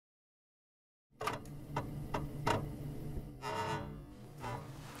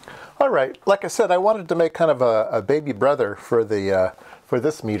All right, like I said, I wanted to make kind of a baby brother for the for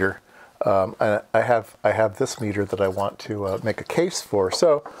this meter. I have this meter that I want to make a case for.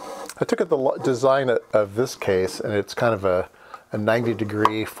 So I took at the design of this case, and it's kind of a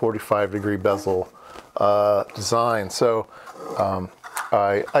 90-degree, 45-degree bezel design. So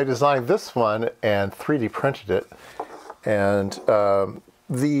I designed this one and 3D printed it. And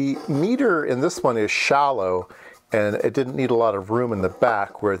the meter in this one is shallow, and it didn't need a lot of room in the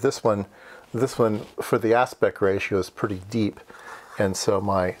back, where this one for the aspect ratio is pretty deep. And so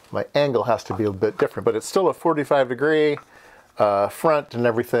my angle has to be a bit different, but it's still a 45-degree front and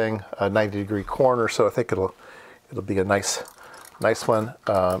everything, a 90-degree corner. So I think it'll be a nice one.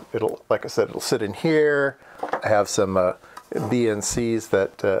 It'll, like I said, it'll sit in here. I have some BNCs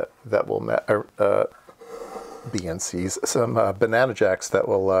that will BNCs, some banana jacks that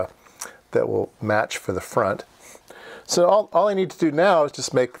will match for the front. So all I need to do now is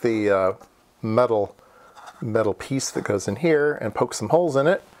just make the metal piece that goes in here and poke some holes in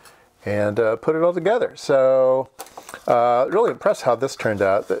it and put it all together. So really impressed how this turned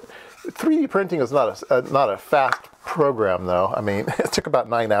out. 3D printing is not a fast program, though. I mean, it took about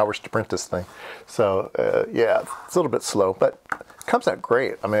 9 hours to print this thing. So yeah, it's a little bit slow, but it comes out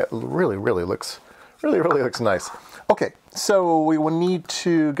great. I mean, it really looks nice. Okay, so we will need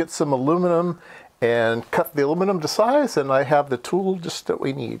to get some aluminum and cut the aluminum to size, and I have the tool just that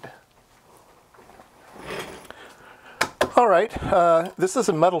we need. All right, this is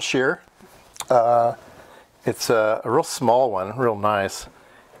a metal shear. It's a real small one, real nice,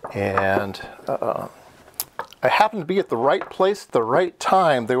 and I happened to be at the right place at the right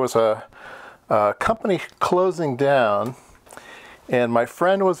time. There was a company closing down, and my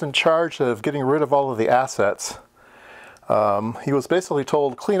friend was in charge of getting rid of all of the assets. He was basically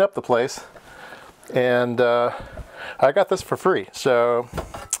told, clean up the place, and I got this for free. So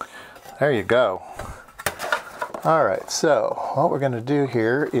there you go. All right, so what we're going to do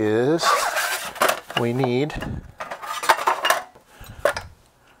here is we need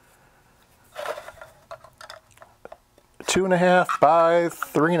two and a half by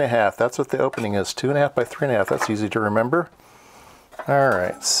 3.5. That's what the opening is, 2.5 by 3.5. That's easy to remember. All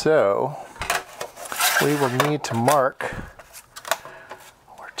right, so we will need to mark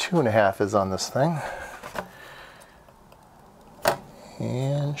where 2.5 is on this thing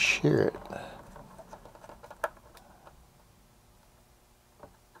and shear it.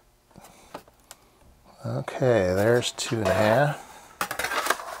 Okay, there's 2.5.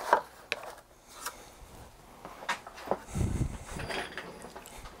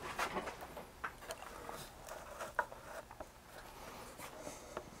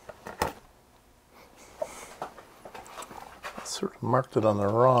 Sort of marked it on the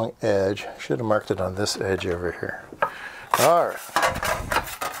wrong edge. Should have marked it on this edge over here. All right,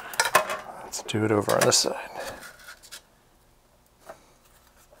 let's do it over on this side.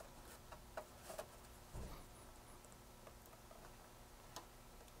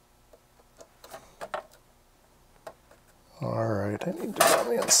 All right, I need to go on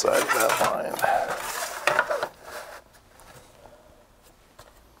the inside of that line.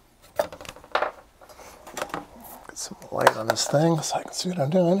 Get some light on this thing so I can see what I'm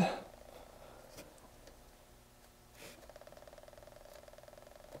doing.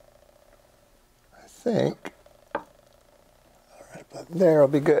 I think, all right, about there will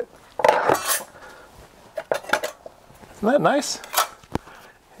be good. Isn't that nice?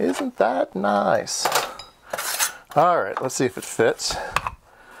 Isn't that nice? All right, let's see if it fits.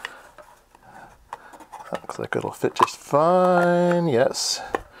 Looks like it'll fit just fine. Yes.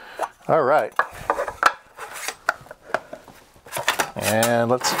 All right.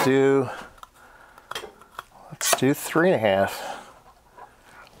 And let's do 3.5.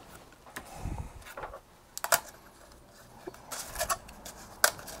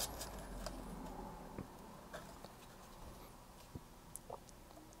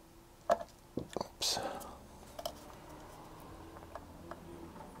 Oops.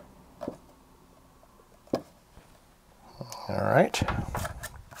 All right.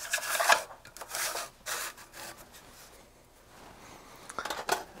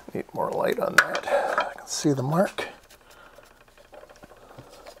 Need more light on that. I can see the mark.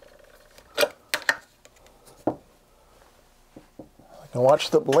 I can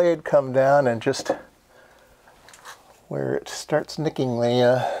watch the blade come down and just where it starts nicking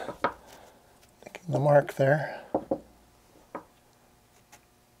the mark there.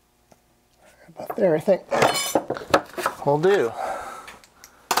 About there, I think. Will do.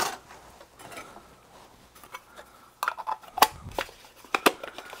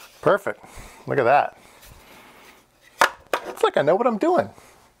 Perfect. Look at that. It's like I know what I'm doing.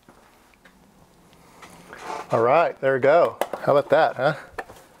 All right, there we go. How about that, huh?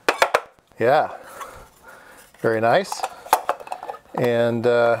 Yeah, very nice. And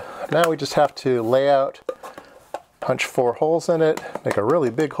now we just have to lay out, punch 4 holes in it, make a really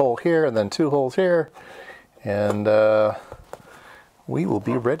big hole here, and then 2 holes here, and we will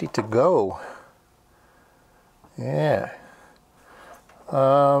be ready to go. Yeah.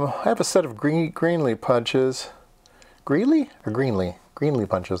 I have a set of Greenlee punches. Greenlee or Greenlee? Greenlee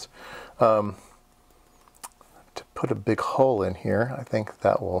punches. To put a big hole in here. I think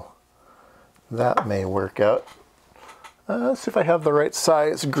that may work out. Let's see if I have the right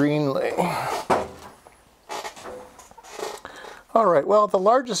size Greenlee. All right, well, the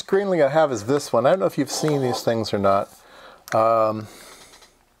largest Greenlee I have is this one. I don't know if you've seen these things or not.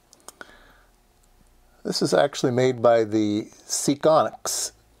 This is actually made by the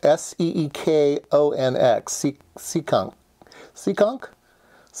Seekonx, S-E-E-K-O-N-X, Seekonk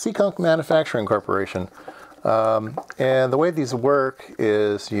Manufacturing Corporation. And the way these work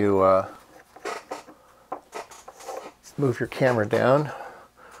is you move your camera down.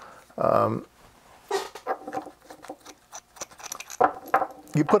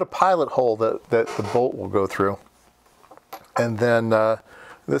 You put a pilot hole that the bolt will go through, and then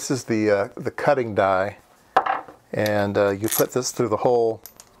this is the cutting die, and you put this through the hole,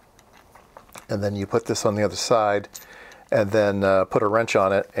 and then you put this on the other side, and then put a wrench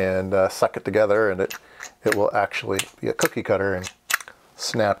on it and suck it together, and it will actually be a cookie cutter and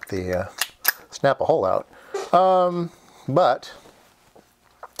snap a hole out. But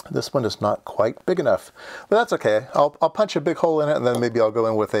this one is not quite big enough, but that's okay. I'll punch a big hole in it, and then maybe I'll go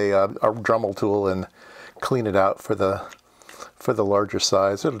in with a Dremel tool and clean it out for the larger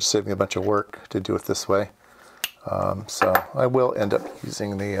size. It'll just save me a bunch of work to do it this way. So I will end up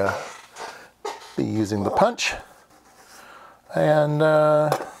using the punch, and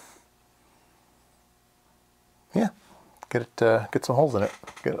yeah, get some holes in it.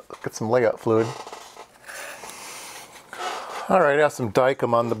 Get some layout fluid. All right, I have some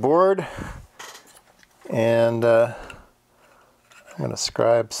Dykem on the board, and I'm going to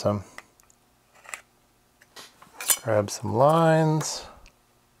scribe some lines.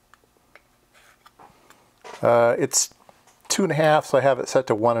 It's 2.5, so I have it set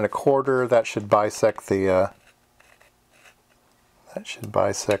to 1 1/4. That should bisect the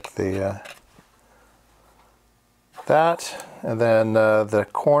that, and then the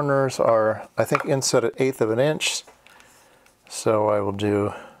corners are, I think, inset at 1/8 of an inch. So I will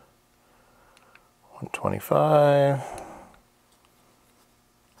do 125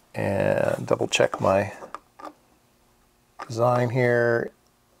 and double check my design here.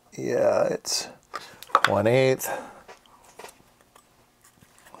 Yeah, it's 1/8.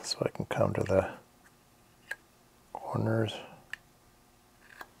 So I can come to the corners.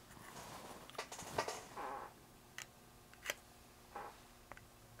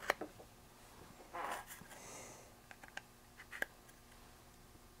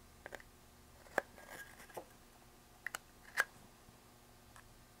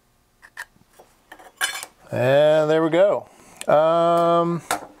 And there we go. Yeah,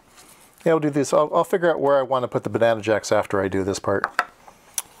 we'll do this. I'll figure out where I want to put the banana jacks after I do this part.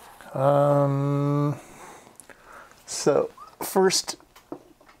 So first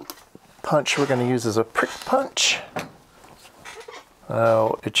punch we're going to use is a prick punch,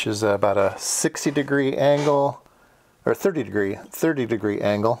 which is about a 60-degree angle, or 30-degree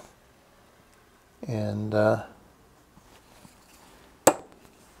angle, and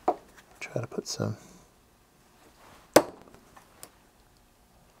try to put some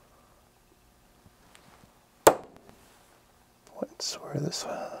where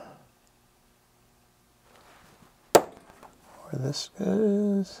this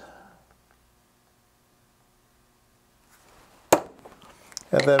goes.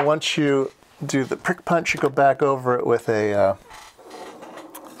 And then once you do the prick punch, you go back over it with a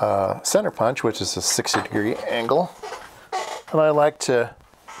center punch, which is a 60-degree angle. And I like to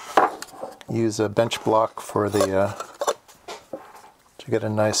use a bench block for the to get a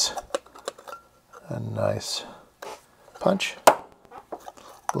nice punch.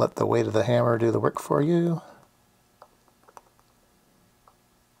 Let the weight of the hammer do the work for you.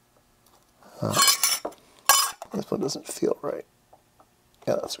 This one doesn't feel right.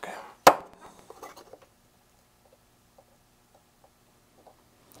 Yeah, that's okay.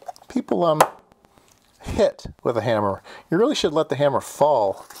 People hit with a hammer. You really should let the hammer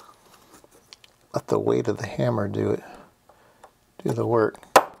fall. Let the weight of the hammer do the work.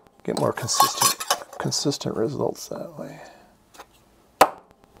 Get more consistent results that way.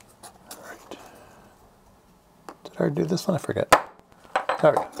 Alright. Did I do this one? I forget.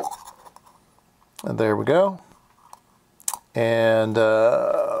 Alright. And there we go. And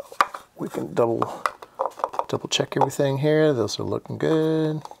we can double check everything here. Those are looking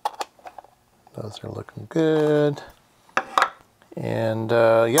good. Those are looking good. And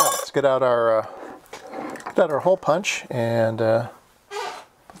yeah, let's get out our hole punch and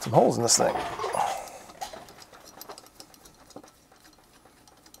put some holes in this thing.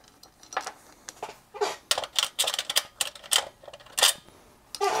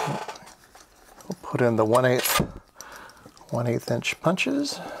 We'll put in the 1/8 inch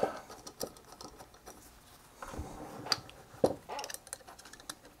punches.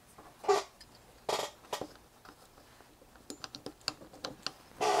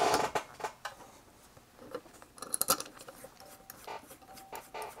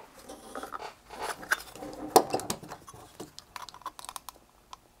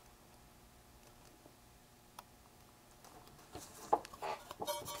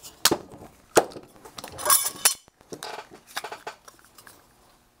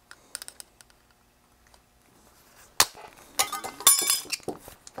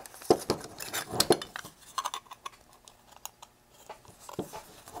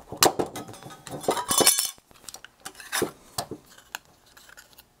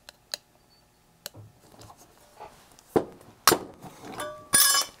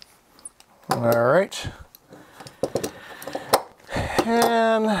 All right,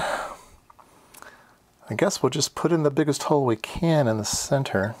 and I guess we'll just put in the biggest hole we can in the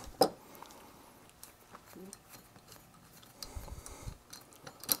center.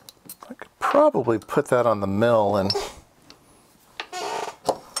 I could probably put that on the mill, and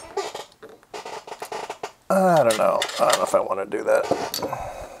I don't know if I want to do that.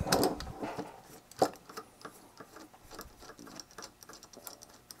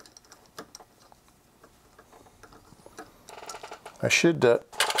 I should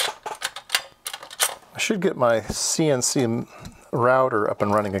get my CNC router up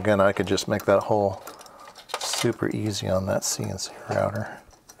and running again. I could just make that hole super easy on that CNC router.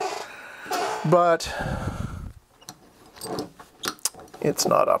 But it's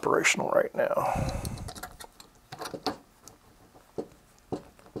not operational right now.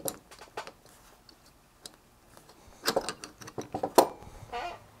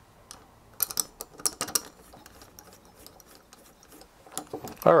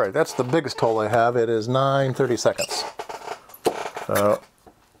 All right, that's the biggest hole I have. It is 9/32. So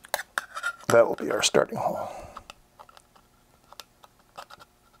that will be our starting hole.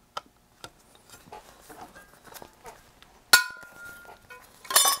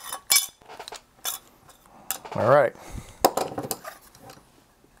 All right.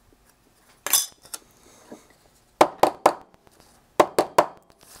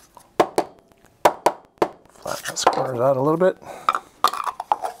 Flatten those corners out a little bit.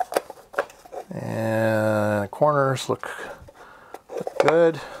 And the corners look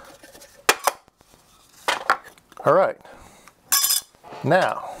good. All right.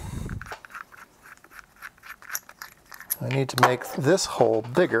 Now, I need to make this hole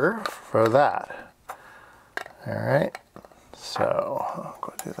bigger for that. All right. So I'll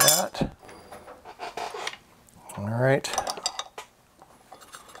go do that. All right.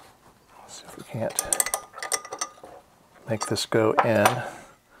 Let's see if we can't make this go in.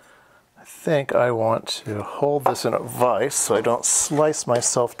 I think I want to hold this in a vise so I don't slice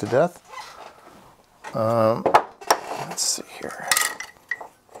myself to death. Let's see here.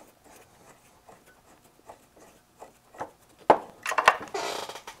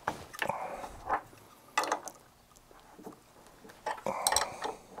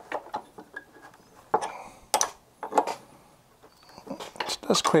 This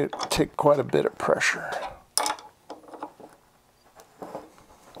does take quite a bit of pressure.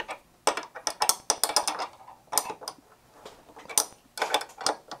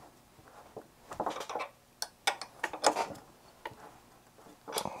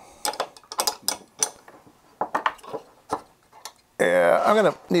 Yeah, I'm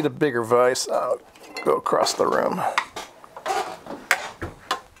gonna need a bigger vise. I'll go across the room.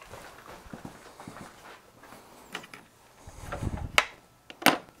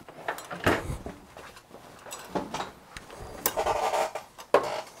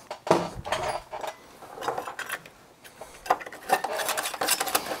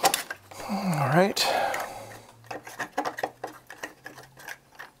 All right.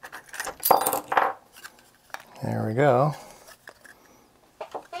 There we go.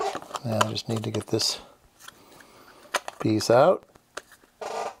 Now I just need to get this piece out.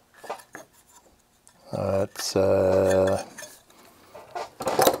 It's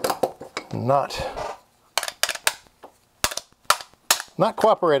not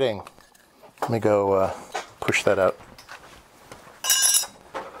cooperating. Let me go push that out.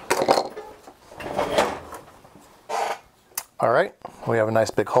 All right, we have a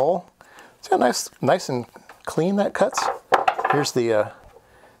nice big hole. See how nice and clean that cuts? Here's the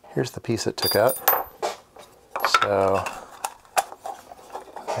piece it took out. So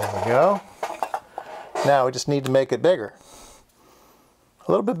there we go. Now we just need to make it bigger,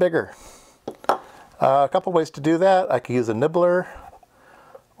 a little bit bigger. A couple ways to do that. I could use a nibbler,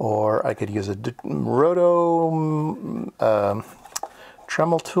 or I could use a roto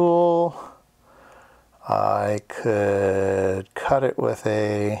Dremel tool. I could cut it with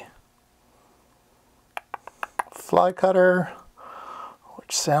a fly cutter,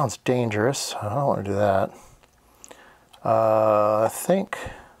 which sounds dangerous. I don't want to do that. I think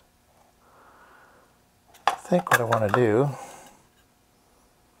what I want to do,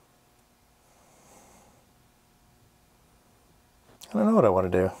 I don't know what I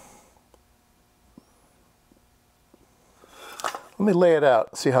want to do. Let me lay it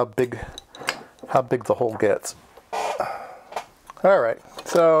out, see how big the hole gets. All right,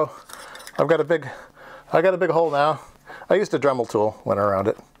 so I got a big hole now. I used a Dremel tool, went around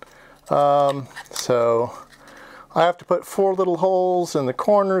it. So I have to put 4 little holes in the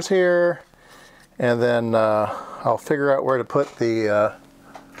corners here, and then I'll figure out where to put the,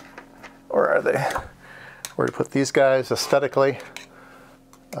 where are they? Where to put these guys aesthetically.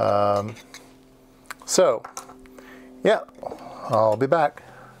 So, yeah, I'll be back.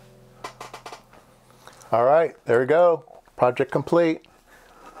 All right, there we go. Project complete.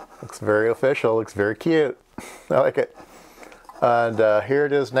 Looks very official, looks very cute. I like it. And here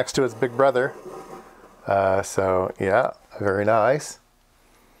it is next to its big brother. So yeah, very nice.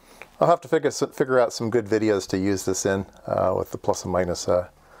 I'll have to figure out some good videos to use this in with the plus and minus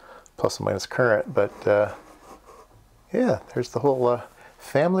current. But yeah, there's the whole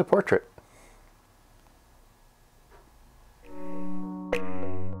family portrait.